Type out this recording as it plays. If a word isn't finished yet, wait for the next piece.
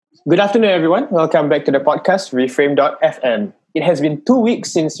Good afternoon, everyone. Welcome back to the podcast, Reframe.fm. It has been 2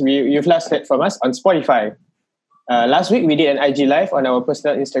 weeks since you've last heard from us on Spotify. Last week, we did an IG Live on our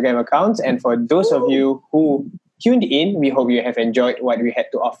personal Instagram accounts. And for those of you who tuned in, we hope you have enjoyed what we had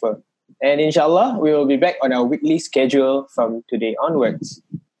to offer. And inshallah, we will be back on our weekly schedule from today onwards.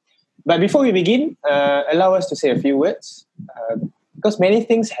 But before we begin, allow us to say a few words. Because many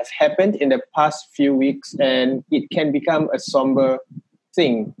things have happened in the past few weeks, and it can become a somber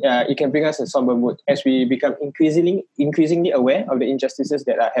thing. It can bring us a somber mood as we become increasingly aware of the injustices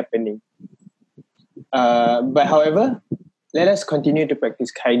that are happening. But however, let us continue to practice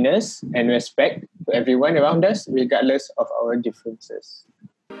kindness and respect to everyone around us, regardless of our differences.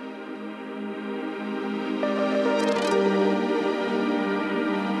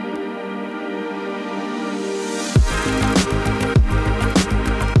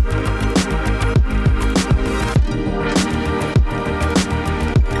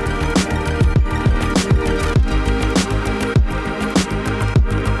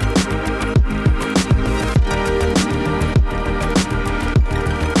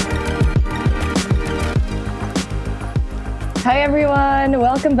 Hi everyone,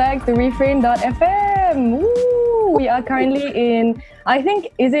 welcome back to Reframe.fm. Woo! We are currently in, I think,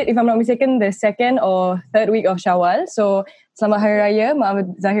 if I'm not mistaken, the second or third week of Shawwal. So, Selamat Hari Raya,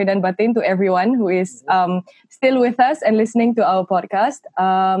 Muhammad Zahir dan Batin to everyone who is still with us and listening to our podcast.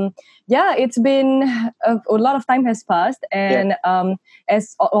 It's been a lot of time has passed, and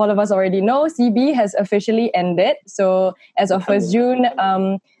as all of us already know, CB has officially ended. So, as of 1st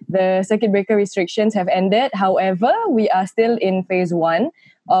June, the circuit breaker restrictions have ended. However, we are still in phase 1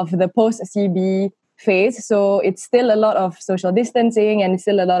 of the post-CB phase. So it's still a lot of social distancing and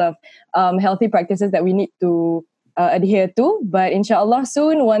still a lot of healthy practices that we need to adhere to. But inshallah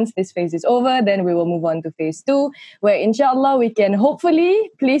soon, once this phase is over, then we will move on to phase 2, where inshallah we can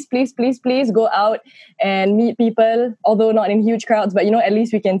hopefully, please go out and meet people, although not in huge crowds, but at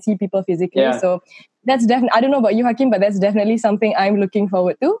least we can see people physically. Yeah. So that's definitely, I don't know about you, Hakim, but that's definitely something I'm looking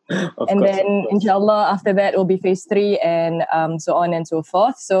forward to. Then inshallah after that it will be phase 3 and so on and so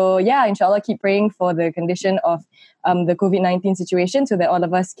forth. So yeah, inshallah keep praying for the condition of the COVID-19 situation so that all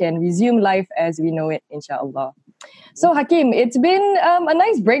of us can resume life as we know it, inshallah. So Hakim, it's been a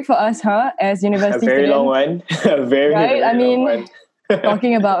nice break for us, as university students. A very students. long one. Very long one.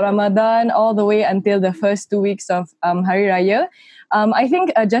 Talking about Ramadan all the way until the first 2 weeks of Hari Raya. I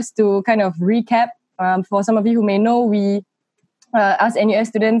think just to kind of recap, for some of you who may know, we, as NUS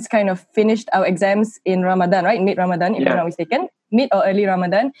students, kind of finished our exams in Ramadan, right? Mid-Ramadan, if I'm not mistaken. Mid or early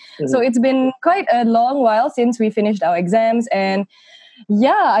Ramadan. Mm-hmm. So it's been quite a long while since we finished our exams. And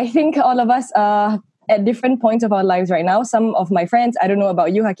yeah, I think all of us are at different points of our lives right now. Some of my friends, I don't know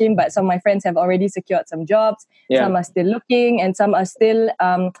about you, Hakim, but some of my friends have already secured some jobs. Yeah. Some are still looking, and some are still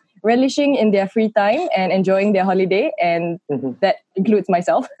relishing in their free time and enjoying their holiday, and that includes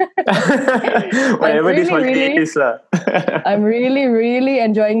myself. Whatever this holiday is. I'm really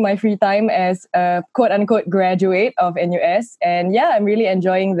enjoying my free time as a quote-unquote graduate of NUS. And yeah, I'm really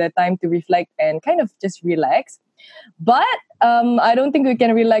enjoying the time to reflect and kind of just relax. But I don't think we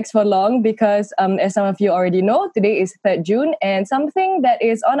can relax for long because, as some of you already know, today is 3rd June, and something that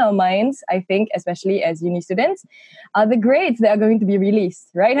is on our minds, I think, especially as uni students, are the grades that are going to be released,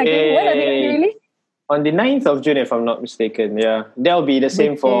 right, Hakim? When are they going to be released? On the 9th of June, if I'm not mistaken, yeah. That'll be the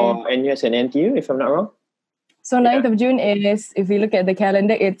same for NUS and NTU, if I'm not wrong. So 9th of June is, if we look at the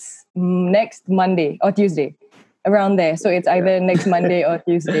calendar, it's next Monday or Tuesday. Around there. So it's either next Monday or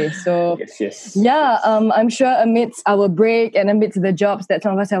Tuesday. So yes. Yeah, I'm sure amidst our break and amidst the jobs that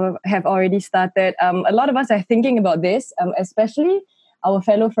some of us have already started, a lot of us are thinking about this, especially our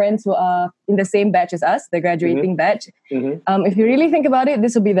fellow friends who are in the same batch as us, the graduating batch. Mm-hmm. If you really think about it,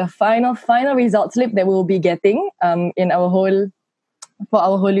 this will be the final result slip that we'll be getting for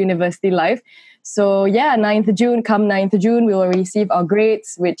our whole university life. So yeah, 9th June, we will receive our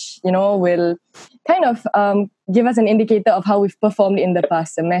grades, which, will kind of give us an indicator of how we've performed in the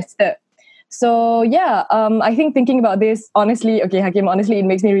past semester. So yeah, I think thinking about this, honestly, Hakim, it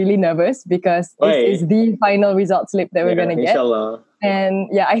makes me really nervous because this is the final result slip that we're going to get. Inshallah. And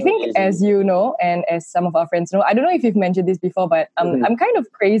yeah, I think as you know, and as some of our friends know, I don't know if you've mentioned this before, but I'm kind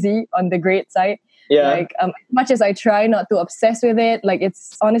of crazy on the grade side. Yeah. Like, as much as I try not to obsess with it, like,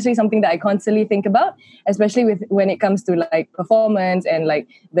 it's honestly something that I constantly think about, especially when it comes to like performance and like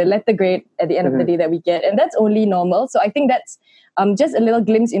the letter grade at the end of the day that we get. And that's only normal. So I think that's just a little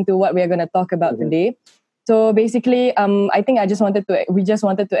glimpse into what we are going to talk about today. So basically, I think we just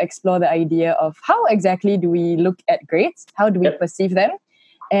wanted to explore the idea of how exactly do we look at grades? How do we perceive them?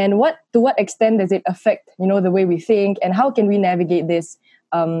 And to what extent does it affect, the way we think, and how can we navigate this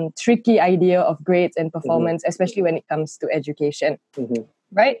tricky idea of grades and performance, especially when it comes to education,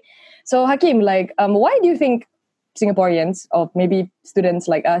 right? So Hakim, like, why do you think Singaporeans or maybe students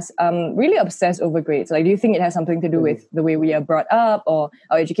like us really obsess over grades? Like, do you think it has something to do with the way we are brought up or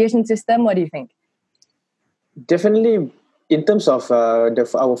our education system? What do you think? Definitely, in terms of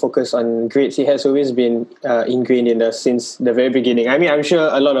our focus on grades, it has always been ingrained in us since the very beginning. I mean, I'm sure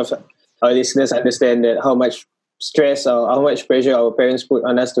a lot of our listeners understand that how much stress or how much pressure our parents put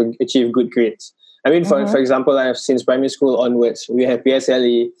on us to achieve good grades. I mean, for example, since primary school onwards, we have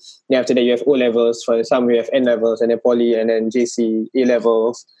PSLE. Then after that, you have O levels. For some, we have N levels, and then poly, and then JC, A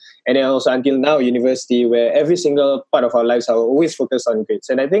levels, and then also until now, university, where every single part of our lives are always focused on grades.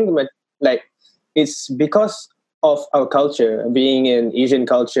 And I think, like, it's because of our culture, being an Asian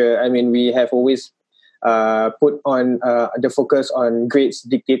culture. I mean, we have always put on the focus on grades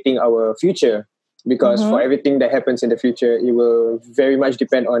dictating our future, because for everything that happens in the future, it will very much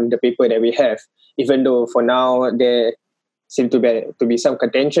depend on the paper that we have. Even though for now there seem to be some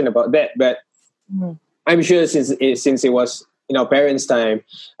contention about that, but I'm sure since it was in our parents' time,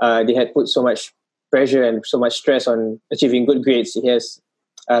 they had put so much pressure and so much stress on achieving good grades. It has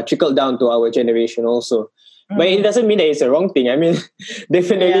trickled down to our generation also. But it doesn't mean that it's a wrong thing. I mean,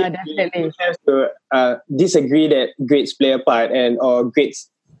 definitely. We have to disagree that grades play a part or grades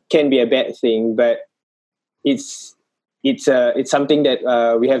can be a bad thing, but it's something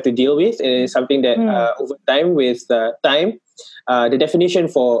that we have to deal with, and it's something that over time, with time, the definition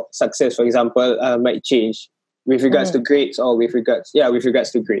for success, for example, might change with regards to grades, or with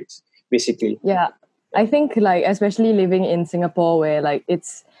regards to grades, basically. Yeah, I think, like, especially living in Singapore, where, like,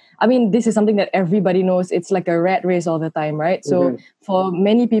 this is something that everybody knows. It's like a rat race all the time, right? So for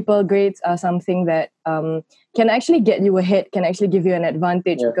many people, grades are something that can actually get you ahead, can actually give you an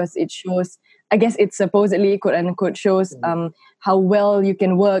advantage, because it shows, I guess it supposedly, quote unquote, shows how well you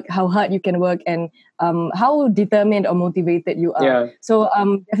can work, how hard you can work, and how determined or motivated you are. Yeah. So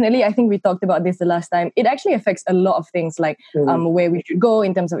definitely, I think we talked about this the last time. It actually affects a lot of things, like where we should go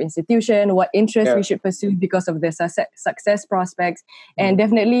in terms of institution, what interests we should pursue because of the success prospects, and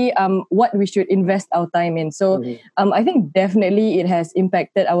definitely what we should invest our time in. So I think definitely it has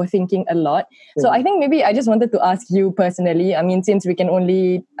impacted our thinking a lot. So I think maybe I just wanted to ask you personally, I mean, since we can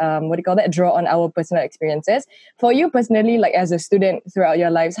only, draw on our personal experiences. For you personally, like as a student throughout your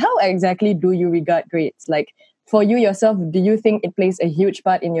lives, how exactly do you regard grades? Like, for you yourself, do you think it plays a huge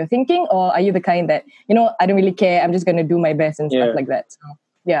part in your thinking, or are you the kind that, I don't really care, I'm just going to do my best and stuff like that? So,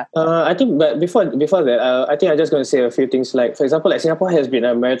 yeah. I think, but before that, I think I'm just going to say a few things. Like, for example, like Singapore has been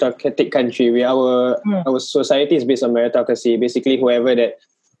a meritocratic country, where our society is based on meritocracy. Basically, whoever that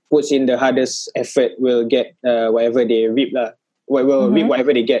puts in the hardest effort will get whatever they reap. Will reap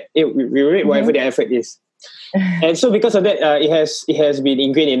whatever they get. We reap whatever their effort is. And so because of that, it has been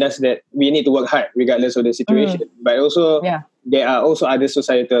ingrained in us that we need to work hard regardless of the situation. But also, there are also other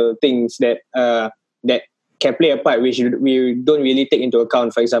societal things that can play a part, which we don't really take into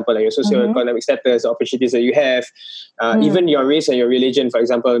account. For example, like your socioeconomic status, the opportunities that you have, even your race and your religion, for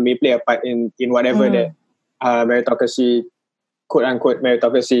example, may play a part in whatever that meritocracy, quote unquote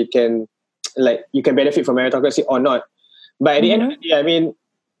meritocracy, can, like, you can benefit from meritocracy or not. But at the end of the day, I mean,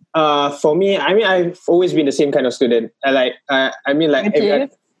 for me, I mean, I've always been the same kind of student. For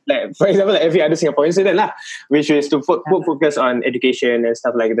example, like every other Singaporean student, which is to put focus on education and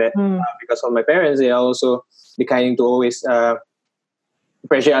stuff like that. Because of my parents, they are also the kind to always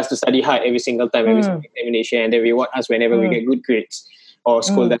pressure us to study hard every single time, every single examination, and they reward us whenever we get good grades, or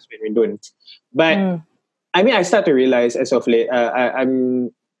scold us when we don't. But I mean, I start to realize as of late,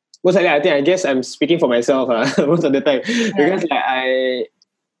 I'm most likely, I guess I'm speaking for myself most of the time, because like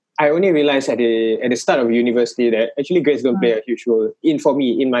I only realized at the start of university that actually grades don't play a huge role for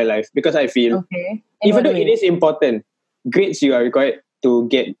me in my life, because I feel even though it is important, grades, you are required to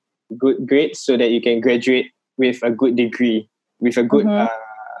get good grades so that you can graduate with a good degree, with a good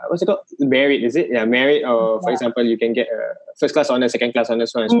what's it called, merit, is it? Yeah, merit, or for example, you can get a first class honors, second class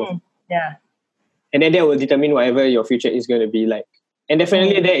honors, so on and so forth. And then that will determine whatever your future is going to be like. And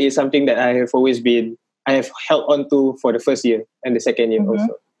definitely that is something that I have held on to for the first year and the second year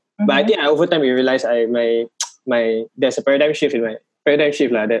also. But I think over time you realize there's a paradigm shift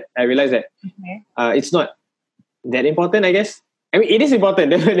that I realized that it's not that important, I guess. I mean, it is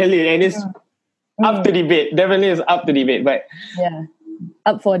important, definitely, and it's up to debate. Definitely is up to debate, but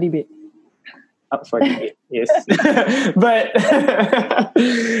up for debate. Up for debate, yes. But at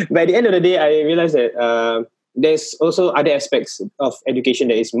the end of the day, I realized that there's also other aspects of education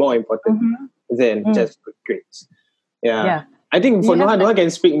that is more important than just good grades. Yeah. I think for You have Noha can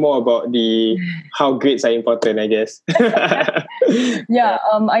speak more about the how grades are important, I guess. Yeah,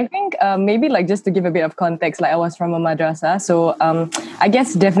 I think maybe like just to give a bit of context, like I was from a madrasah, so I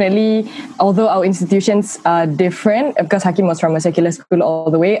guess definitely, although our institutions are different, because Hakim was from a secular school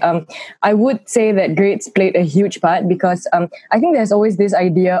all the way, I would say that grades played a huge part because I think there's always this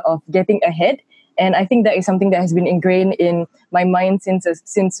idea of getting ahead. And I think that is something that has been ingrained in my mind since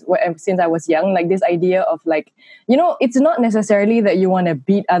I was young. Like this idea of like, it's not necessarily that you want to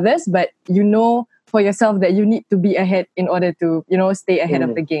beat others, but for yourself that you need to be ahead in order to stay ahead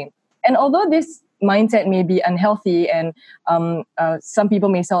of the game. And although this mindset may be unhealthy and some people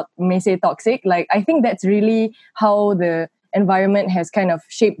may say toxic, like I think that's really how the environment has kind of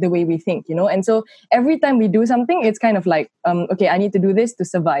shaped the way we think, and so every time we do something, it's kind of like okay, I need to do this to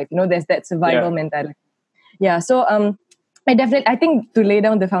survive, there's that survival mentality. So I think to lay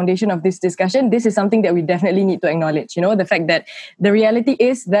down the foundation of this discussion, this is something that we definitely need to acknowledge, the fact that the reality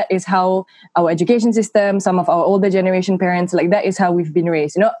is that is how our education system, some of our older generation parents, like that is how we've been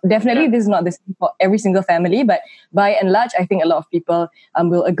raised. Definitely this is not the same for every single family, but by and large, I think a lot of people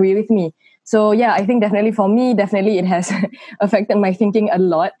will agree with me. So I think definitely for me, it has affected my thinking a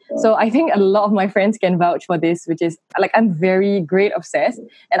lot. So I think a lot of my friends can vouch for this, which is like I'm very grade obsessed,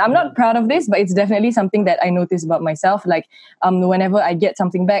 and I'm not proud of this, but it's definitely something that I notice about myself. Like whenever I get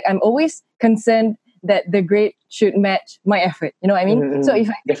something back, I'm always concerned that the grade should match my effort. You know what I mean? So if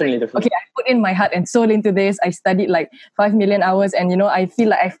I definitely. Okay, I put in my heart and soul into this, I studied like 5 million hours, and I feel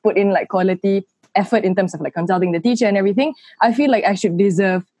like I've put in like quality effort in terms of like consulting the teacher and everything. I feel like I should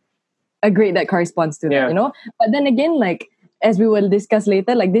deserve a grade that corresponds to that, But then again, like as we will discuss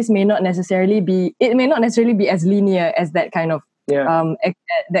later, like this may not necessarily be as linear as that kind of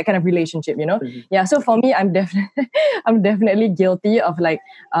that kind of relationship, So for me, I'm definitely guilty of like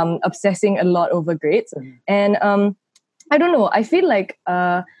obsessing a lot over grades. And I don't know, I feel like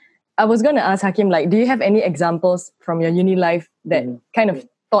I was gonna ask Hakim, like, do you have any examples from your uni life that kind of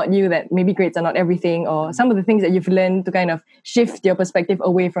taught you that maybe grades are not everything, or some of the things that you've learned to kind of shift your perspective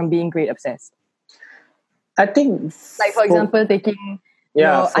away from being grade obsessed? I think, like for example, taking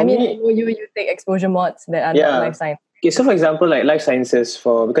you take exposure mods that are not life science. Okay, so for example, like life sciences,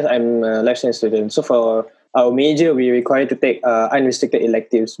 because I'm a life science student, so for our major, we require to take unrestricted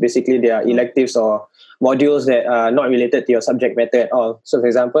electives. Basically, they are electives or modules that are not related to your subject matter at all. So for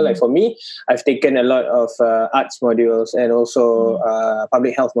example, like for me, I've taken a lot of arts modules and also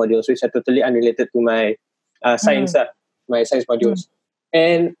public health modules, which are totally unrelated to my science, my science modules.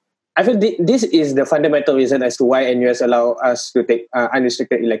 And I feel this is the fundamental reason as to why NUS allow us to take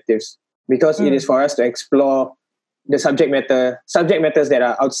unrestricted electives, because it is for us to explore the subject matters that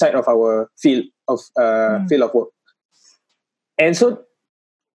are outside of our field of work. And so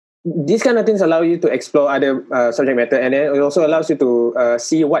these kind of things allow you to explore other subject matter, and then it also allows you to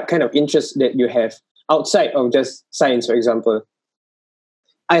see what kind of interests that you have outside of just science. For example,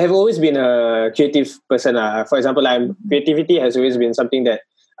 I have always been a creative person. For example, creativity has always been something that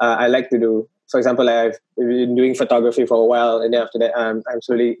I like to do. For example, I've been doing photography for a while, and then after that, I'm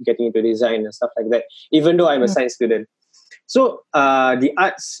slowly getting into design and stuff like that, even though I'm a science student. So the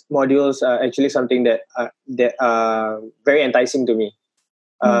arts modules are actually something that are very enticing to me.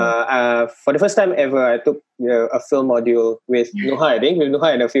 For the first time ever, I took a film module with Noha, I think, with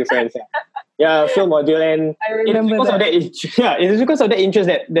Noha and a few friends. Film module, and I remember it's because of that interest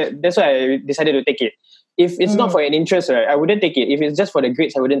that's why I decided to take it. If it's not for an interest, right, I wouldn't take it. If it's just for the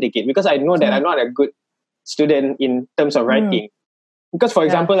grades, I wouldn't take it, because I know that I'm not a good student in terms of writing. Because, for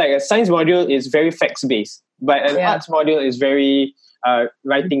example, like a science module is very facts based, but an arts module is very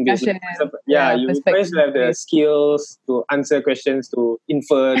writing based. You first have the skills to answer questions, to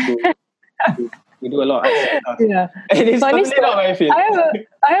infer, to do a lot of stuff. And it's funny totally not my field.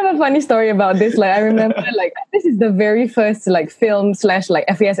 I have a funny story about this. Like I remember, like this is the very first like film / like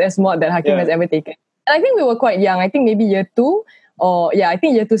FASS mod that Hakim has ever taken. And I think we were quite young. I think maybe year 2 or I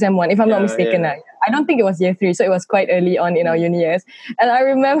think year 2 sem 1, if I'm not mistaken. I don't think it was year 3, so it was quite early on in our uni years. And I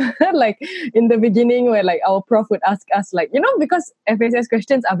remember like in the beginning where like our prof would ask us like, because FASS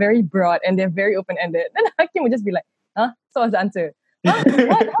questions are very broad and they're very open-ended. Then Hakim would just be like, so what's the answer? What?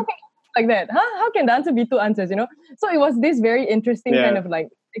 How can like that? How can the answer be 2 answers, So it was this very interesting kind of like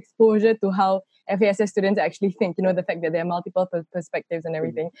exposure to how FASS students actually think, the fact that there are multiple perspectives and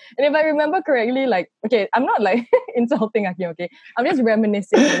everything. And if I remember correctly, like, okay, I'm not like insulting Hakim, okay? I'm just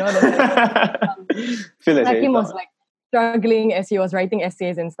reminiscing, that Hakim was like struggling as he was writing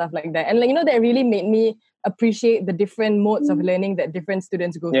essays and stuff like that. And like, that really made me appreciate the different modes of learning that different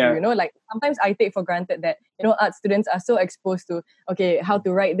students go Yeah. through. You know, like sometimes I take for granted that, you know, art students are so exposed to, okay, how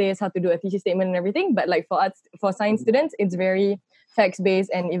to write this, how to do a thesis statement and everything. But like for science students, it's very facts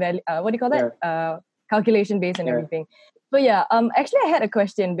based and what do you call that? Calculation based and Yeah. everything. So yeah, actually I had a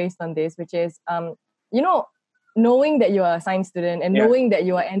question based on this, which is, you know, knowing that you are a science student and Yeah. knowing that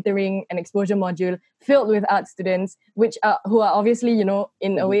you are entering an exposure module filled with art students, which are who are obviously, you know,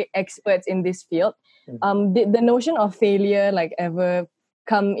 in a way experts in this field, did the notion of failure like ever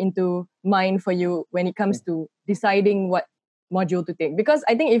come into mind for you when it comes to deciding what module to take? Because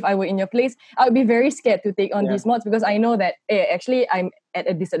I think if I were in your place, I would be very scared to take on these mods because I know that actually I'm at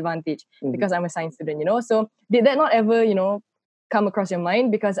a disadvantage because I'm a science student, you know. So did that not ever, you know, come across your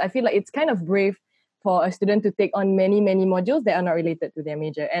mind? Because I feel like it's kind of brave for a student to take on many modules that are not related to their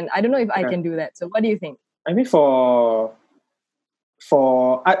major, and I don't know if I can do that. So what do you think? I mean, for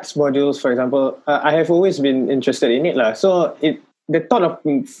arts modules, for example, I have always been interested in it lah. So the thought of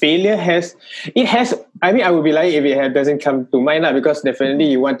failure has. I mean, I would be lying if it doesn't come to mind lah, because definitely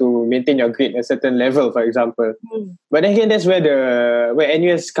you want to maintain your grade at a certain level, for example. But then again, that's where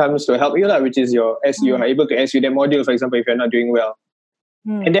NUS comes to help you lah, which is as you are able to SU that module, for example, if you're not doing well.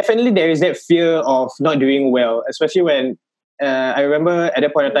 And definitely there is that fear of not doing well, especially when I remember at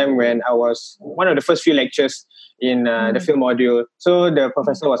that point of time when I was one of the first few lectures in the film module. So the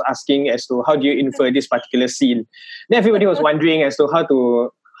professor was asking as to how do you infer this particular scene. Then everybody was wondering as to how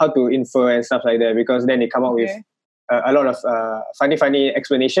to infer and stuff like that, because then they come up with a lot of funny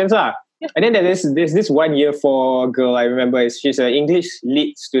explanations lah. And then there's this 1 year 4 girl, I remember, she's an English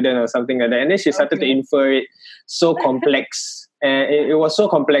lit student or something like that, and then she started to infer it so complex. And it was so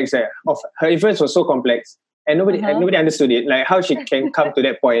complex that her inference was so complex, and nobody understood it, like how she can come to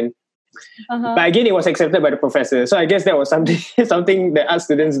that point. But again, it was accepted by the professor, so I guess that was something that art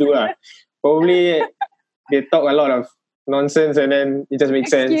students do. Probably they talk a lot of nonsense, and then it just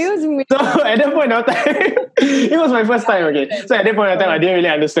makes sense. Excuse me. So at that point of time, it was my first time. Okay, so at that point of time, I didn't really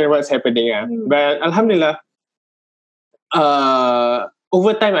understand what's happening. But Alhamdulillah,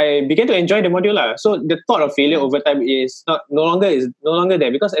 over time, I began to enjoy the module lah. So the thought of failure over time is no longer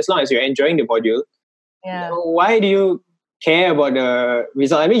there, because as long as you're enjoying the module, why do you care about the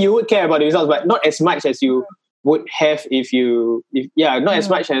result? I mean, you would care about the results, but not as much as you would have not as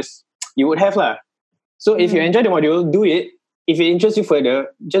much as you would have lah. So if you enjoy the module, do it. If it interests you further,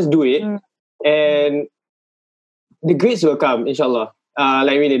 just do it, and the grades will come, inshallah.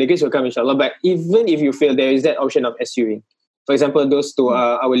 The grades will come, inshallah. But even if you fail, there is that option of SUing. For example, those to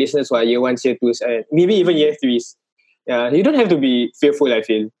our listeners who are year 1s, year 2s, and maybe even year 3s. You don't have to be fearful, I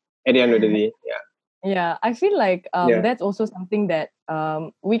feel, at the end of the day. Yeah, I feel like that's also something that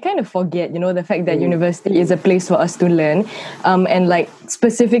we kind of forget, you know, the fact that university is a place for us to learn. And like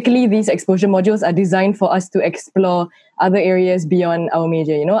specifically these exposure modules are designed for us to explore other areas beyond our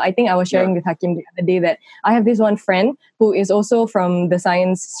major. You know, I think I was sharing with Hakim the other day that I have this one friend who is also from the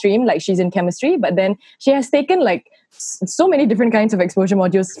science stream, like she's in chemistry, but then she has taken like so many different kinds of exposure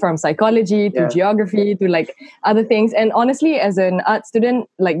modules, from psychology to geography to like other things. And honestly, as an art student,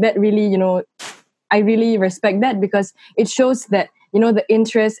 like that really, you know, I really respect that, because it shows that, you know, the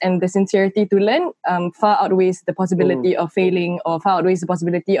interest and the sincerity to learn far outweighs the possibility of failing, or far outweighs the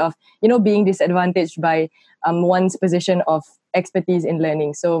possibility of, you know, being disadvantaged by one's position of expertise in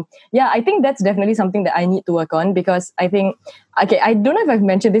learning. So yeah, I think that's definitely something that I need to work on, because I think, okay, I don't know if I've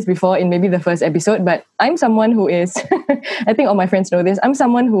mentioned this before in maybe the first episode, but I'm someone who is, I think all my friends know this, I'm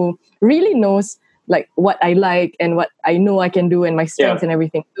someone who really knows like what I like and what I know I can do and my strengths and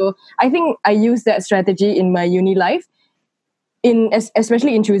everything. So I think I use that strategy in my uni life,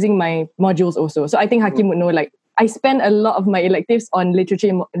 especially in choosing my modules also. So I think Hakim would know, like I spend a lot of my electives on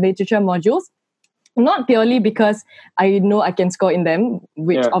literature modules, not purely because I know I can score in them,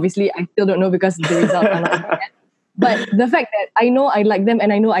 which obviously I still don't know because the results are not yet, but the fact that I know I like them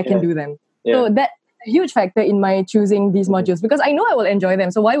and I know I can do them. So that's a huge factor in my choosing these modules, because I know I will enjoy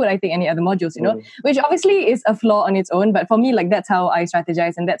them. So why would I take any other modules, you know? Which obviously is a flaw on its own, but for me, like that's how I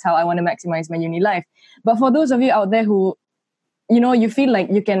strategize and that's how I want to maximize my uni life. But for those of you out there who, you know, you feel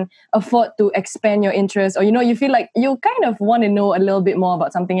like you can afford to expand your interest, or, you know, you feel like you kind of want to know a little bit more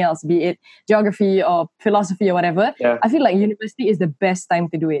about something else, be it geography or philosophy or whatever, I feel like university is the best time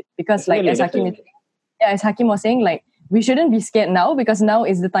to do it, because like as Hakim was saying, like we shouldn't be scared now, because now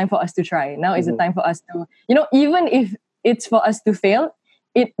is the time for us to try. Now is the time for us to, you know, even if it's for us to fail,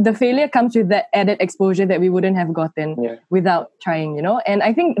 the failure comes with that added exposure that we wouldn't have gotten without trying, you know. And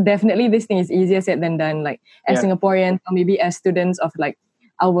I think definitely this thing is easier said than done, like as Singaporeans, or maybe as students of like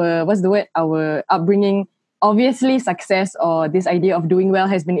our upbringing, obviously success or this idea of doing well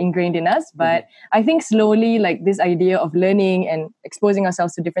has been ingrained in us, but I think slowly like this idea of learning and exposing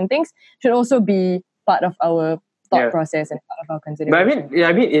ourselves to different things should also be part of our thought process and part of our consideration. But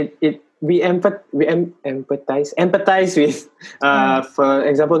I mean, empathize with, for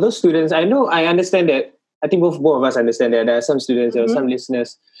example, those students. I understand that. I think both of us understand that there are some students or some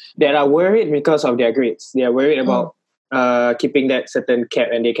listeners that are worried because of their grades. They are worried about keeping that certain cap,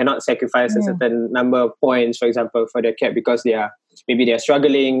 and they cannot sacrifice a certain number of points, for example, for their cap because they are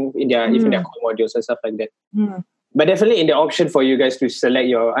struggling in their even their core modules and stuff like that. But definitely, in the option for you guys to select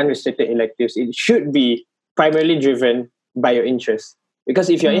your unrestricted electives, it should be primarily driven by your interest.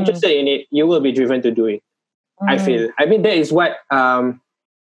 Because if you're interested in it, you will be driven to do it. I feel. I mean, that is what.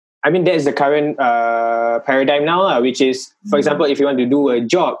 That is the current paradigm now, which is, for example, if you want to do a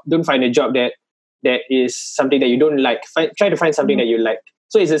job, don't find a job that is something that you don't like. Try to find something that you like.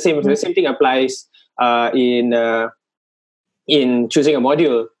 So it's the same. The same thing applies in choosing a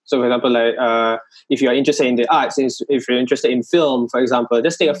module. So, for example, like if you are interested in the arts, if you're interested in film, for example,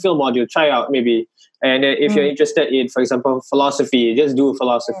 just take a film module, try out maybe. And if you're interested in, for example, philosophy, just do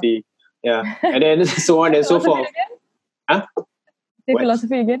philosophy. Yeah, and then so on and so forth. Huh? Say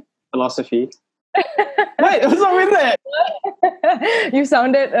philosophy again. Philosophy. What? What's wrong with that? You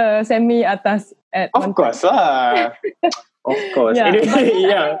sounded semi-atas at Of course lah. Of course. Yeah,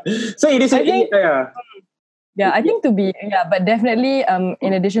 yeah. So it is. I think but definitely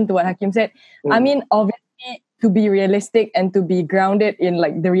in addition to what Hakim said, I mean, obviously to be realistic and to be grounded in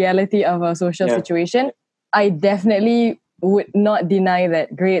like the reality of our social situation, I definitely would not deny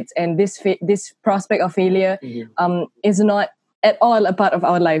that grades and this prospect of failure is not at all a part of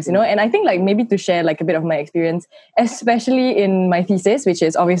our lives, you know. And I think like maybe to share like a bit of my experience, especially in my thesis, which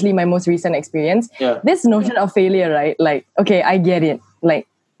is obviously my most recent experience, this notion of failure, right? Like, okay, I get it. Like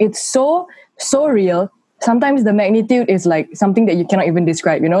it's so real. Sometimes the magnitude is like something that you cannot even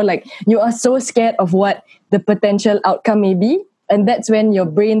describe, you know, like you are so scared of what the potential outcome may be. And that's when your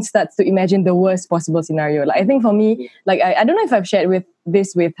brain starts to imagine the worst possible scenario. Like I think for me, like I don't know if I've shared with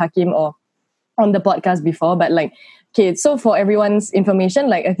Hakim or on the podcast before, but like, okay, so for everyone's information,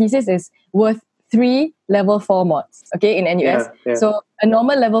 like a thesis is worth 3 level 4 mods, okay, in NUS. So a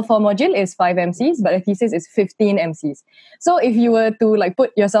normal level 4 module is 5 MCs, but a thesis is 15 MCs. So if you were to like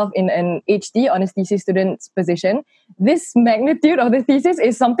put yourself in an HD, honest thesis student's position, this magnitude of the thesis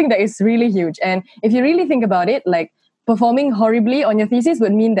is something that is really huge. And if you really think about it, like performing horribly on your thesis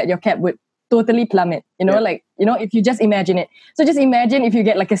would mean that your cap would totally plummet, you know, like, you know, if you just imagine it. So just imagine if you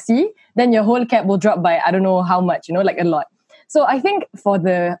get like a C, then your whole cap will drop by, I don't know how much, you know, like a lot. So I think for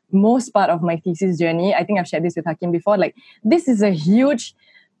the most part of my thesis journey, I think I've shared this with Hakim before, like this is a huge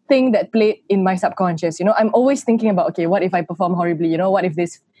thing that played in my subconscious, you know. I'm always thinking about, okay, what if I perform horribly, you know, what if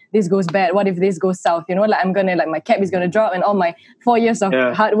this goes bad, what if this goes south, you know, like I'm gonna, like my cap is gonna drop and all my 4 years of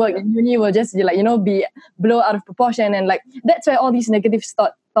hard work in uni will just like, you know, be blow out of proportion. And like that's where all these negative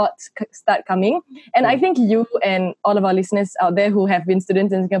thoughts start coming. And I think you and all of our listeners out there who have been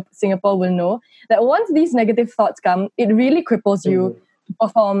students in Singapore will know that once these negative thoughts come, it really cripples you to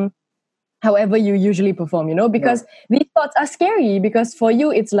perform however you usually perform, you know, because these thoughts are scary, because for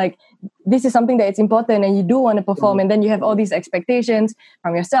you it's like this is something that it's important and you do want to perform, and then you have all these expectations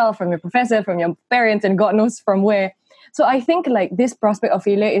from yourself, from your professor, from your parents, and God knows from where. So I think like this prospect of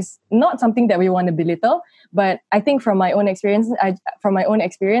failure is not something that we want to belittle, but I think from my own experience, I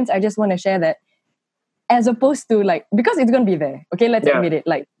just want to share that, as opposed to like, because it's going to be there, okay, let's admit it,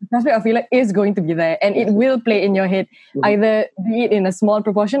 like the prospect of failure is going to be there and it will play in your head, either be it in a small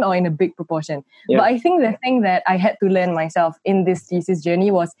proportion or in a big proportion. But I think the thing that I had to learn myself in this thesis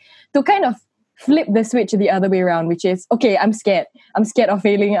journey was to kind of flip the switch the other way around, which is, okay, I'm scared of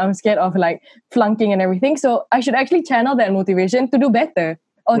failing, I'm scared of like flunking and everything, so I should actually channel that motivation to do better,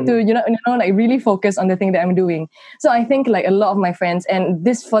 or to you know like really focus on the thing that I'm doing. So I think like a lot of my friends, and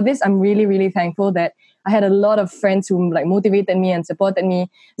for this I'm really, really thankful that I had a lot of friends who like motivated me and supported me.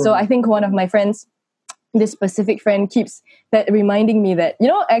 So I think one of my friends, this specific friend, keeps that reminding me that, you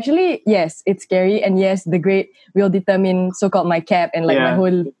know, actually, yes, it's scary, and yes, the grade will determine so-called my cap and like my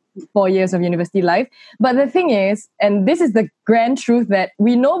whole 4 years of university life. But the thing is, and this is the grand truth that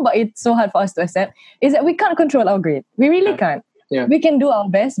we know, but it's so hard for us to accept, is that we can't control our grade. We really can't. We can do our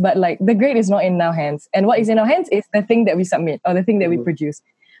best, but like the grade is not in our hands. And what is in our hands is the thing that we submit or the thing that we produce.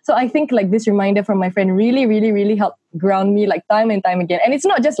 So I think like this reminder from my friend really, really, really helped ground me like time and time again. And it's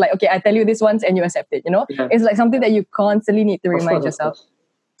not just like, okay, I tell you this once and you accept it, you know? It's like something that you constantly need to remind yourself.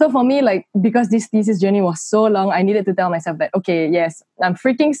 So for me, like, because this thesis journey was so long, I needed to tell myself that, okay, yes, I'm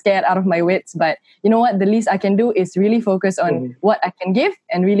freaking scared out of my wits, but you know what? The least I can do is really focus on what I can give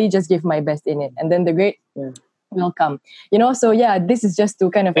and really just give my best in it. And then the great will come. You know, so yeah, this is just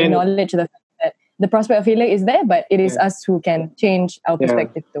to kind of acknowledge the fact that the prospect of failure is there, but it is us who can change our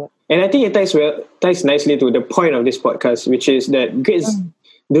perspective to it. And I think it ties nicely to the point of this podcast, which is that grades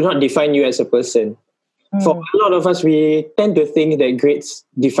do not define you as a person. For a lot of us, we tend to think that grades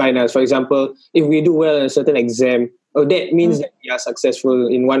define us. For example, if we do well in a certain exam, that means that we are successful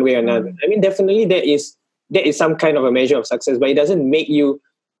in one way or another. I mean, definitely that is some kind of a measure of success, but it doesn't make you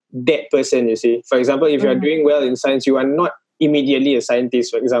that person, you see. For example, if you are doing well in science, you are not immediately a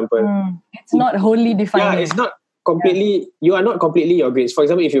scientist, for example. It's not wholly defined. Yeah, it's not completely, you are not completely your grades. For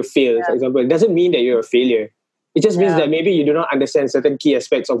example, if you fail, for example, it doesn't mean that you're a failure. It just means that maybe you do not understand certain key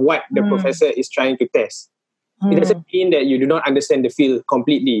aspects of what the professor is trying to test. It doesn't mean that you do not understand the field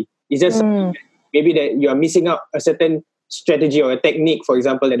completely. It's just maybe that you are missing out a certain strategy or a technique, for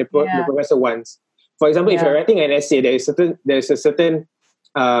example, that the professor wants. For example, if you're writing an essay, there's a certain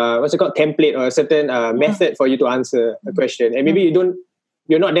template or a certain method for you to answer a question, and maybe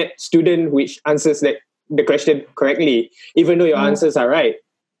you're not that student which answers the question correctly, even though your answers are right.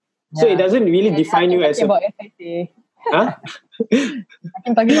 So it doesn't really define you as about SAT. Huh? I'm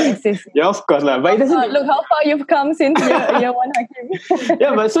talking about essays. Yeah, of course lah. But it doesn't. Look how far you've come since year one, Hakim.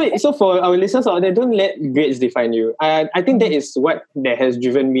 Yeah, but so for our listeners out there, don't let grades define you. I think that is what that has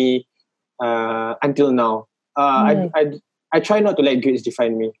driven me until now. I try not to let grades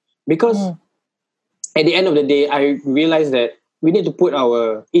define me, because at the end of the day, I realize that we need to put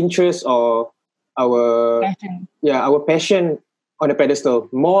our interest or our passion on a pedestal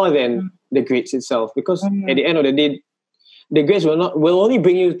more than the grades itself, because at the end of the day, the grades will only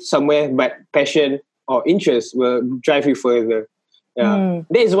bring you somewhere, but passion or interest will drive you further. That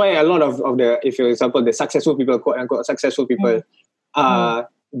is why a lot of the, if for example, the successful people, quote unquote successful people,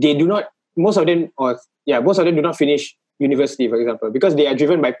 they do not, most of them do not finish university, for example, because they are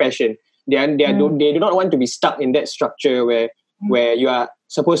driven by passion. They do not want to be stuck in that structure where you are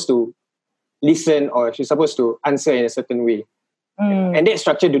supposed to listen or you're supposed to answer in a certain way. And that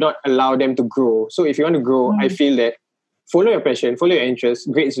structure do not allow them to grow. So if you want to grow, I feel that follow your passion, follow your interests.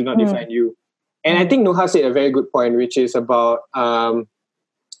 Grades do not define you. And I think Noha said a very good point, which is about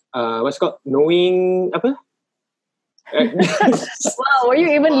what's it called? Knowing apa? Wow, were you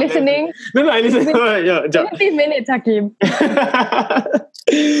even listening? No, I listened. 20 minutes, Hakim.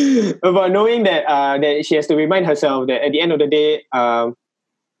 About knowing that that she has to remind herself that at the end of the day, No.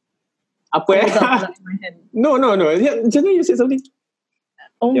 Yeah, just now you said something.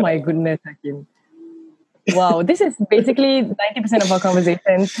 Oh my goodness, Hakim. Wow, this is basically 90% of our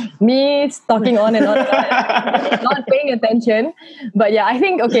conversation. Me talking on and on, not paying attention. But yeah, I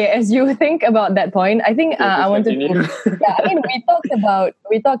think, okay, as you think about that point, I think I wanted to... Yeah, I mean, we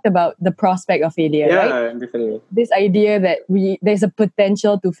talked about the prospect of failure, right? Yeah, definitely. This idea that there's a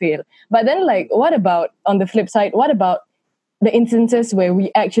potential to fail. But then, like, what about, on the flip side, what about the instances where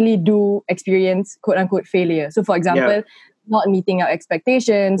we actually do experience quote-unquote failure? So, for example, not meeting our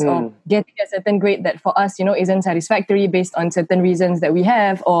expectations or getting a certain grade that for us, isn't satisfactory based on certain reasons that we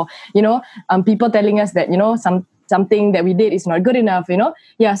have, or, people telling us that, something that we did is not good enough,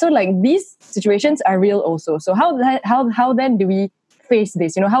 Yeah, so like these situations are real also. So how then do we face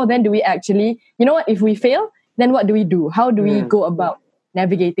this? How then do we actually, if we fail, then what do we do? How do we go about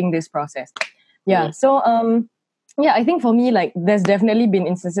navigating this process? Yeah, so, I think for me, like, there's definitely been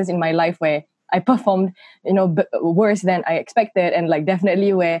instances in my life where I performed, worse than I expected. And like,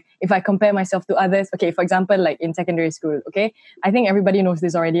 definitely where if I compare myself to others, okay, for example, like in secondary school, okay, I think everybody knows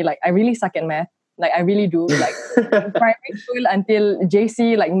this already. Like, I really suck at math. Like, I really do. Like, in primary school until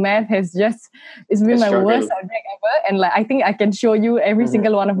JC, like, math it's been my worst subject ever. And like, I think I can show you every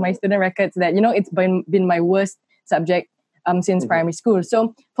single one of my student records that, it's been my worst subject since primary school.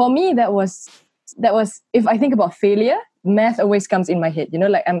 So for me, that was, if I think about failure, math always comes in my head,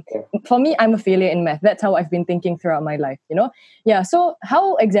 for me, I'm a failure in math. That's how I've been thinking throughout my life, Yeah, so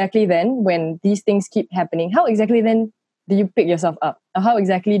how exactly then, when these things keep happening, how exactly then do you pick yourself up? Or how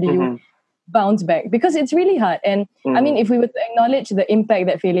exactly do you bounce back? Because it's really hard. And I mean, if we were to acknowledge the impact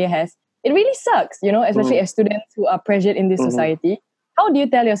that failure has, it really sucks, especially as students who are pressured in this society. How do you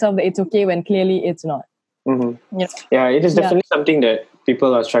tell yourself that it's okay when clearly it's not? Yeah, it is definitely something that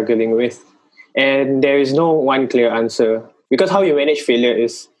people are struggling with. And there is no one clear answer, because how you manage failure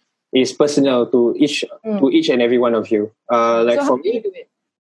is personal to each and every one of you. Like so for me, do it?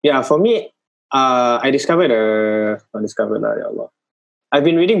 Yeah, for me, I discovered I've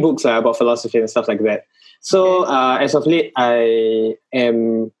been reading books about philosophy and stuff like that. So as of late, I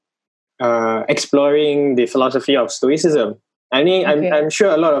am exploring the philosophy of Stoicism. I mean, I'm sure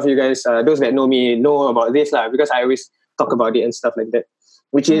a lot of you guys, those that know me, know about this lah, because I always talk about it and stuff like that.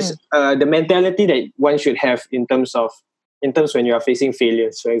 Which is the mentality that one should have in terms when you are facing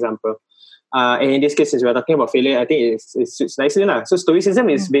failures, for example. And in this case, since we're talking about failure, I think it suits nicely lah. So Stoicism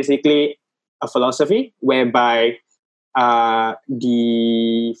is basically a philosophy whereby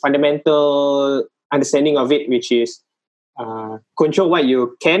the fundamental understanding of it, which is control what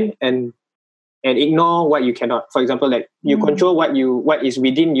you can and ignore what you cannot. For example, like you control what is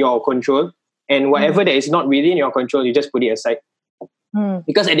within your control, and whatever that is not within your control, you just put it aside.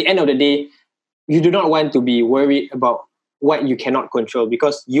 Because at the end of the day, you do not want to be worried about what you cannot control,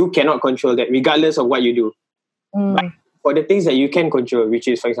 because you cannot control that regardless of what you do. But for the things that you can control, which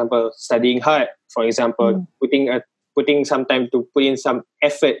is, for example, studying hard, for example, putting some time to put in some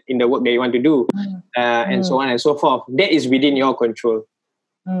effort in the work that you want to do, and so on and so forth, that is within your control.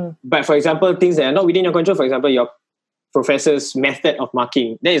 But for example, things that are not within your control, for example, your professor's method of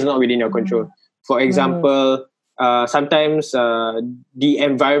marking, that is not within your control. For example, sometimes the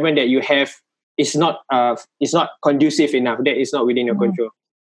environment that you have is not conducive enough. That is not within your control.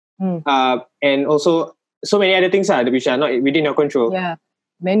 And also so many other things which are not within your control. Yeah,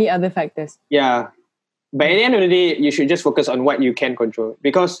 many other factors. Yeah. But at the end of the day, you should just focus on what you can control,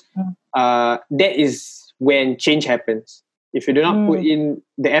 because that is when change happens. If you do not put in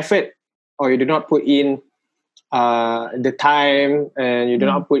the effort, or you do not put in the time, and you do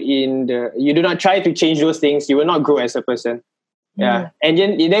not put in you do not try to change those things, you will not grow as a person. Yeah. And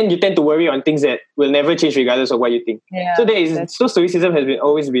then you tend to worry on things that will never change regardless of what you think. Yeah, so Stoicism has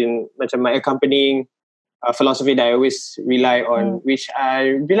always been my accompanying philosophy that I always rely on, which I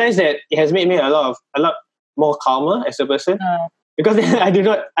realize that it has made me a lot more calmer as a person, because I do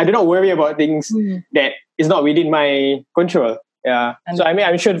not worry about things that is not within my control. Yeah. So I mean,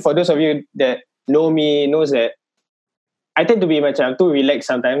 I'm sure for those of you that know me knows that I tend to be too relaxed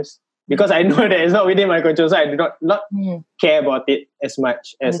sometimes, because I know that it's not within my control, so I do not care about it as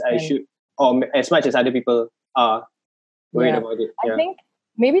much as I should, or as much as other people are worried about it. I think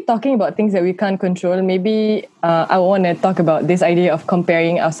maybe talking about things that we can't control, maybe I want to talk about this idea of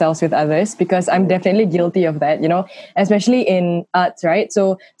comparing ourselves with others, because I'm definitely guilty of that, especially in arts, right?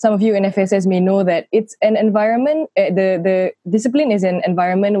 So some of you in FSS may know that it's an environment, the discipline is an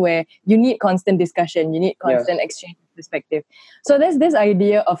environment where you need constant discussion, you need constant exchange of perspective. So there's this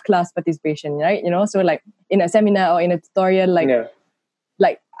idea of class participation, right? So like in a seminar or in a tutorial,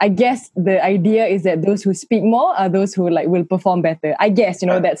 like I guess the idea is that those who speak more are those who will perform better. I guess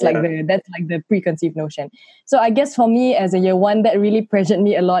that's like the preconceived notion. So I guess for me as a year one, that really pressured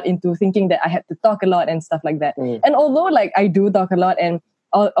me a lot into thinking that I had to talk a lot and stuff like that. And although I do talk a lot, and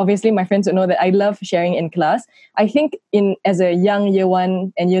obviously my friends would know that I love sharing in class, I think as a young year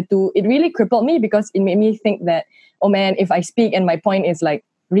one and year two, it really crippled me, because it made me think that, oh man, if I speak and my point is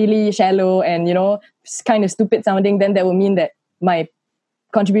really shallow and kind of stupid sounding, then that will mean that my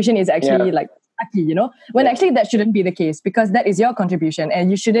contribution is actually sucky, when actually that shouldn't be the case, because that is your contribution, and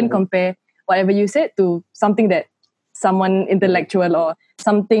you shouldn't compare whatever you said to something that someone intellectual or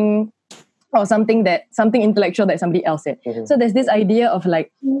something intellectual that somebody else said. So there's this idea of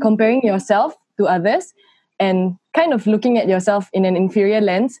comparing yourself to others and kind of looking at yourself in an inferior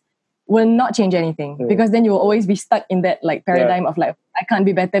lens will not change anything, because then you will always be stuck in that paradigm of I can't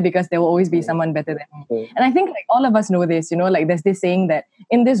be better because there will always be someone better than me. And I think all of us know this, there's this saying that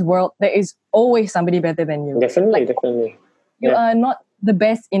in this world there is always somebody better than you. Definitely. You are not the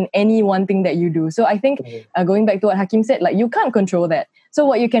best in any one thing that you do. So I think going back to what Hakim said, you can't control that. So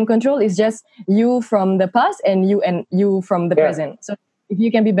what you can control is just you from the past and you from the present. So if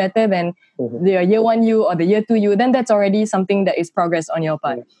you can be better than the year one you or the year two you, then that's already something that is progress on your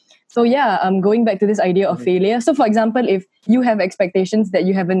part. So going back to this idea of failure. So for example, if you have expectations that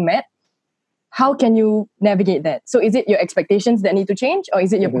you haven't met, how can you navigate that? So is it your expectations that need to change, or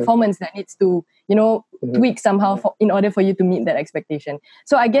is it your performance that needs to, tweak somehow in order for you to meet that expectation?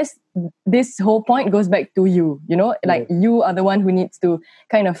 So I guess this whole point goes back to you, you are the one who needs to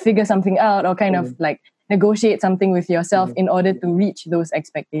kind of figure something out, or kind of negotiate something with yourself in order to reach those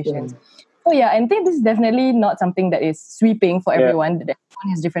expectations. So I think this is definitely not something that is sweeping for everyone. Everyone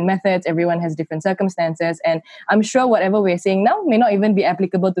has different methods, everyone has different circumstances, and I'm sure whatever we're saying now may not even be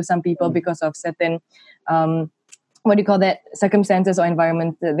applicable to some people because of certain, circumstances or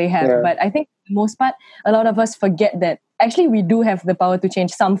environment that they have. But I think for the most part, a lot of us forget that actually we do have the power to change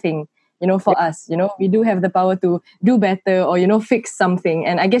something for us. We do have the power to do better or, fix something.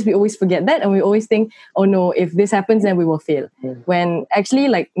 And I guess we always forget that. And we always think, oh no, if this happens, then we will fail. When actually,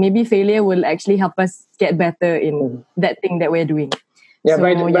 like, maybe failure will actually help us get better in that thing that we're doing. Yeah,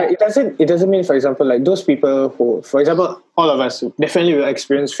 but it doesn't mean, for example, like those people who, for example, all of us definitely will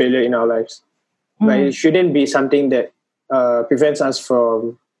experience failure in our lives. But it shouldn't be something that prevents us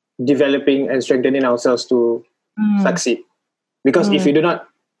from developing and strengthening ourselves to succeed. Because if you do not,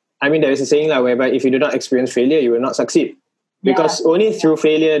 there is a saying whereby if you do not experience failure, you will not succeed. Because only through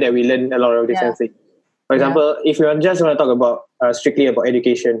failure that we learn a lot of different things. For example, if you just want to talk about strictly about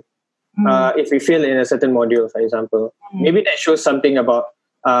education, if we fail in a certain module, for example, maybe that shows something about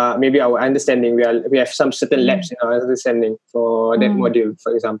maybe our understanding. We have some certain lapse in our understanding for that module,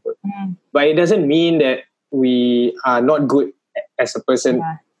 for example. But it doesn't mean that we are not good as a person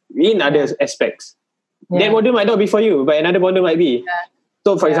in other aspects. That module might not be for you, but another module might be.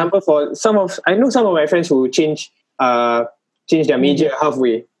 So, for example, I know some of my friends who change their major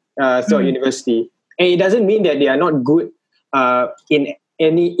halfway throughout university, and it doesn't mean that they are not good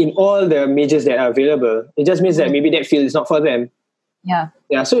in all the majors that are available. It just means that maybe that field is not for them.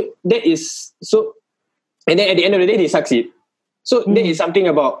 So that is so, and then at the end of the day, they succeed. So that is something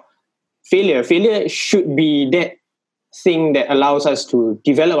about failure. Failure should be that thing that allows us to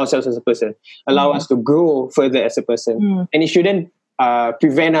develop ourselves as a person, allow us to grow further as a person, and it shouldn't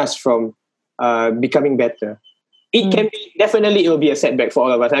prevent us from becoming better. It can be, definitely it will be a setback for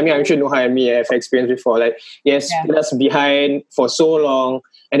all of us. I'm sure Noha and me have experienced before, put us behind for so long,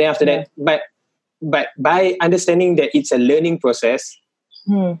 and then after that, but by understanding that it's a learning process,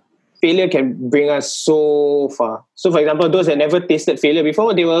 failure can bring us so far. So for example, those that never tasted failure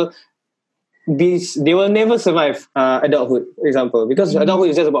before, they will never survive adulthood, for example, because adulthood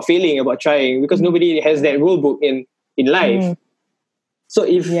is just about failing, about trying, because nobody has that rule book in life. So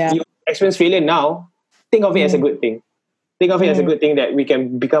if you experience failure now, think of it as a good thing. Think of it as a good thing that we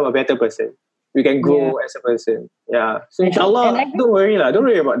can become a better person. We can grow as a person. So inshallah, don't worry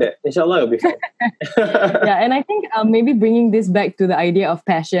about that. Inshallah, it'll be fine. And I think maybe bringing this back to the idea of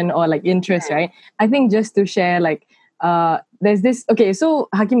passion or like interest, right? I think just to share, there's this, so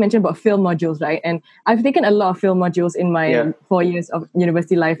Hakim mentioned about film modules, right? And I've taken a lot of film modules in my 4 years of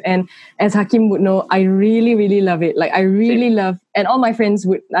university life. And as Hakim would know, I really, really love it. Like I really love, and all my friends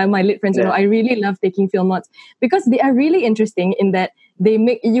my lit friends know, I really love taking film mods because they are really interesting in that they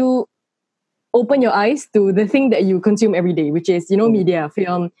make you open your eyes to the thing that you consume every day, which is, media,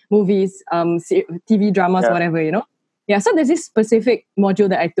 film, movies, TV dramas, whatever, So there's this specific module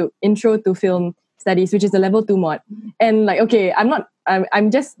that I took, Intro to Film Studies, which is the level 2 mod. And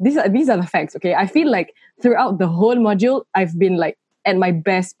I'm just, these are the facts, okay? I feel like throughout the whole module, I've been at my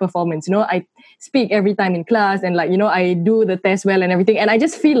best performance. I speak every time in class and I do the test well and everything. And I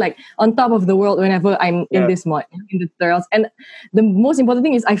just feel like on top of the world whenever I'm in this mod, in the tutorials. And the most important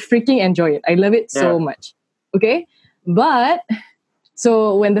thing is I freaking enjoy it. I love it so much. Okay? But,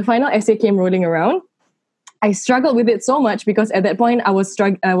 so when the final essay came rolling around, I struggled with it so much because at that point I was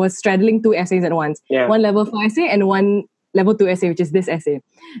straddling 2 essays at once. One level 4 essay and one level 2 essay, which is this essay.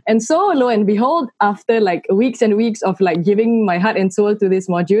 And so lo and behold, after weeks and weeks of giving my heart and soul to this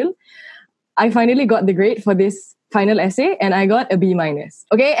module, I finally got the grade for this final essay and I got a B-.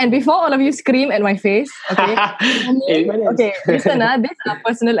 Okay, and before all of you scream at my face, okay, listen, these are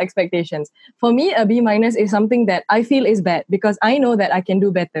personal expectations. For me, a B- is something that I feel is bad because I know that I can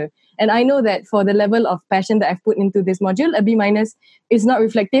do better. And I know that for the level of passion that I've put into this module, a B- is not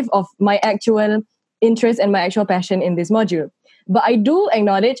reflective of my actual interest and my actual passion in this module. But I do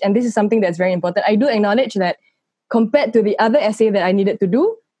acknowledge, and this is something that's very important, I do acknowledge that compared to the other essay that I needed to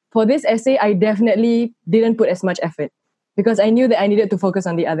do, for this essay, I definitely didn't put as much effort because I knew that I needed to focus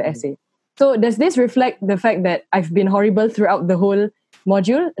on the other essay. So does this reflect the fact that I've been horrible throughout the whole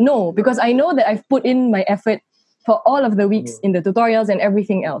module? No, because I know that I've put in my effort for all of the weeks in the tutorials and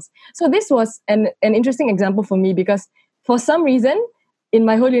everything else. So this was an interesting example for me because for some reason, in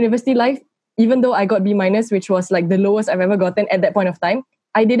my whole university life, even though I got B-, which was the lowest I've ever gotten at that point of time,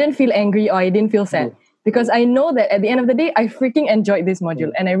 I didn't feel angry or I didn't feel sad. Because I know that at the end of the day, I freaking enjoyed this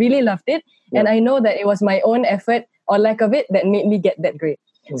module and I really loved it. And I know that it was my own effort or lack of it that made me get that grade.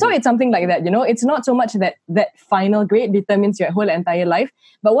 So it's something like that, it's not so much that final grade determines your whole entire life.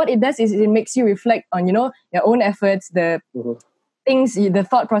 But what it does is it makes you reflect on, your own efforts, the things, the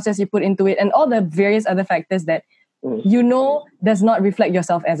thought process you put into it and all the various other factors that does not reflect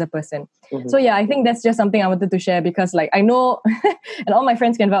yourself as a person. So I think that's just something I wanted to share because I know and all my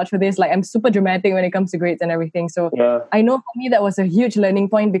friends can vouch for this, I'm super dramatic when it comes to grades and everything. So I know for me that was a huge learning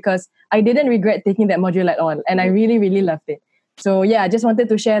point because I didn't regret taking that module at all and I really, really loved it. So yeah, I just wanted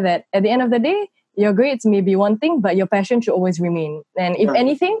to share that at the end of the day, your grades may be one thing, but your passion should always remain. And if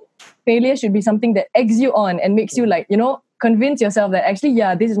anything, failure should be something that eggs you on and makes you convince yourself that actually,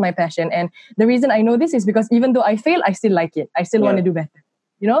 yeah, this is my passion. And the reason I know this is because even though I fail, I still like it. I still want to do better.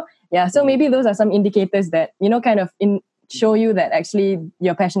 Yeah. So maybe those are some indicators that, kind of show you that actually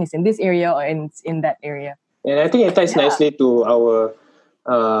your passion is in this area or in that area. And I think it ties nicely to our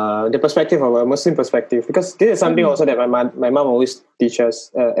the perspective of a Muslim perspective, because this is something also that my mom always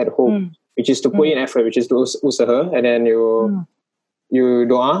teaches at home, which is to put in effort, which is to usaha, and then you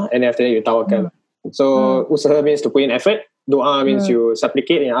doa, and after that you tawakkal. So usaha means to put in effort, doa means you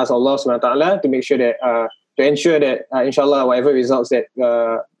supplicate and ask Allah subhanahu wa ta'ala to make sure that to ensure that inshallah whatever results that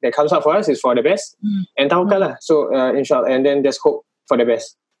comes up for us is for the best, and tawakkal lah. So inshallah, and then just hope for the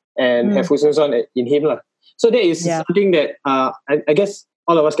best and have husnul zan in him lah. So that is something that I guess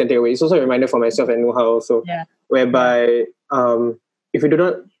all of us can take away. It's also a reminder for myself and Nuha also, whereby if we do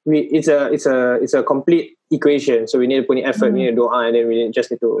not, it's a complete equation. So we need to put in effort, we need to dua, and then we just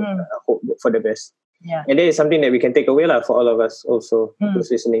need to hope for the best. Yeah. And that is something that we can take away lah for all of us also,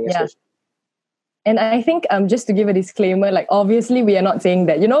 who's listening especially. And I think just to give a disclaimer, obviously we are not saying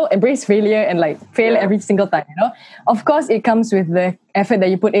that, embrace failure and fail every single time, Of course, it comes with the effort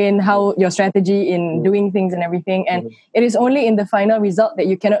that you put in, how your strategy in doing things and everything. And it is only in the final result that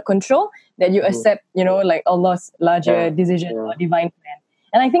you cannot control that you accept, Allah's larger decision or divine plan.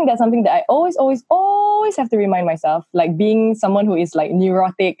 And I think that's something that I always have to remind myself, being someone who is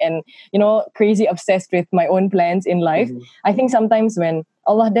neurotic and, crazy obsessed with my own plans in life. I think sometimes when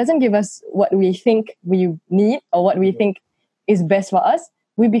Allah doesn't give us what we think we need or what we think is best for us,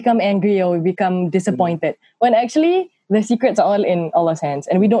 we become angry or we become disappointed. When actually the secrets are all in Allah's hands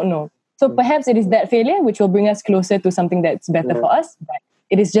and we don't know. So perhaps it is that failure which will bring us closer to something that's better for us. But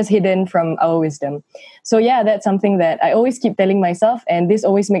it is just hidden from our wisdom. So yeah, that's something that I always keep telling myself. And this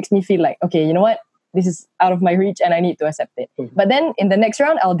always makes me feel like, okay, you know what? This is out of my reach and I need to accept it. But then in the next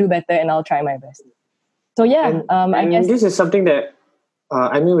round, I'll do better and I'll try my best. So yeah, I guess this is something that,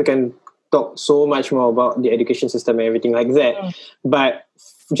 we can talk so much more about the education system and everything like that. But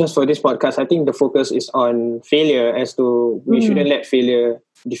just for this podcast, I think the focus is on failure, as to we shouldn't let failure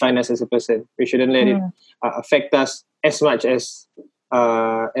define us as a person. We shouldn't let it affect us as much as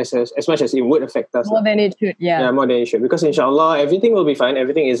much as it would affect us. More than it should, Yeah, more than it should. Because inshallah, everything will be fine.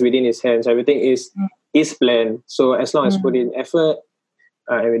 Everything is within His hands. Everything is His plan. So as long as put in effort,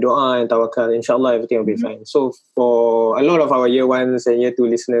 and we dua and tawakkal, inshallah, everything will be fine. So for a lot of our year ones and year two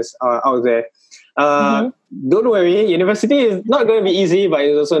listeners out there, don't worry. University is not going to be easy, but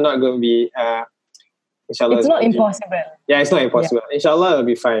it's also not going to be, inshallah. It's not impossible. Yeah, it's not impossible. Yeah. Inshallah, it'll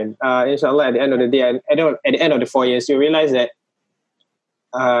be fine. Inshallah, at the end of the day, at the end of the 4 years, you realize that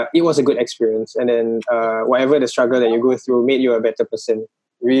it was a good experience, and then whatever the struggle that you go through made you a better person,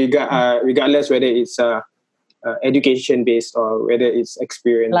 regardless whether it's education based or whether it's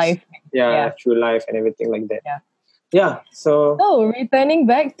experience, life, through life and everything like that. So returning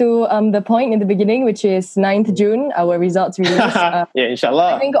back to the point in the beginning, which is 9th June, our results release.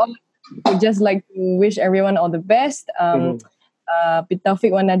 Inshallah. I think I would just like to wish everyone all the best. Bitawfiq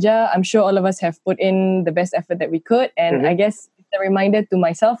wa Najah. I'm sure all of us have put in the best effort that we could, and I guess a reminder to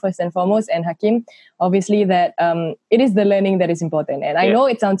myself first and foremost, and Hakim, obviously, that it is the learning that is important. And I know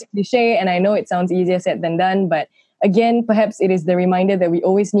it sounds cliche and I know it sounds easier said than done, but again, perhaps it is the reminder that we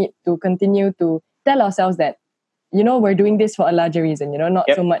always need to continue to tell ourselves that, we're doing this for a larger reason, not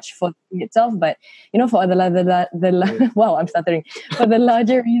so much for itself, but, for wow, I'm stuttering, for the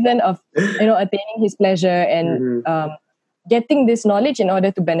larger reason of, attaining His pleasure and getting this knowledge in order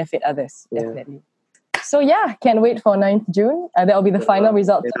to benefit others, definitely. So yeah, can't wait for 9th June. That'll be the final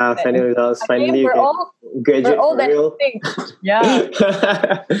results. Yeah, final results. Finally, we're all for real. Yeah.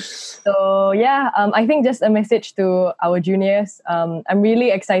 So yeah, I think just a message to our juniors. I'm really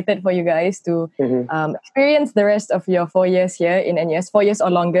excited for you guys to experience the rest of your 4 years here in NUS, 4 years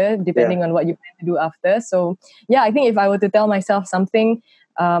or longer, depending on what you plan to do after. So yeah, I think if I were to tell myself something,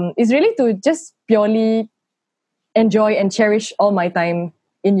 is really to just purely enjoy and cherish all my time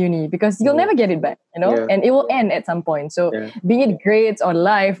in uni, because you'll never get it back, and it will end at some point. So be it grades or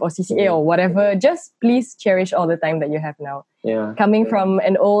life or CCA or whatever, just please cherish all the time that you have now. Coming from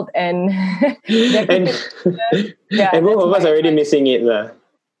an old and and both of us are already missing it lah.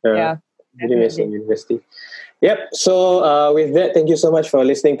 Really missing university. Yep. So with that, thank you so much for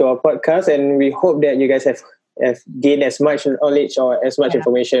listening to our podcast, and we hope that you guys have gained as much knowledge or as much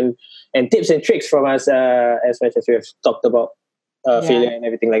information and tips and tricks from us as much as we have talked about failure and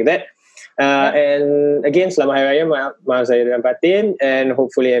everything like that. And again, Selamat Hari Raya, maaf saya dengan batin, and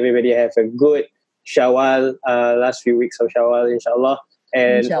hopefully everybody have a good Shawwal, last few weeks of Shawwal, inshallah.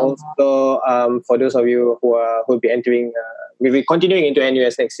 And Inshallah. also, for those of you who will be entering, will be continuing into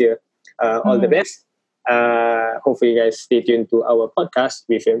NUS next year, all the best. Hopefully, you guys stay tuned to our podcast,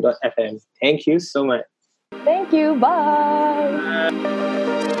 reframe.fm. Thank you so much. Thank you. Bye.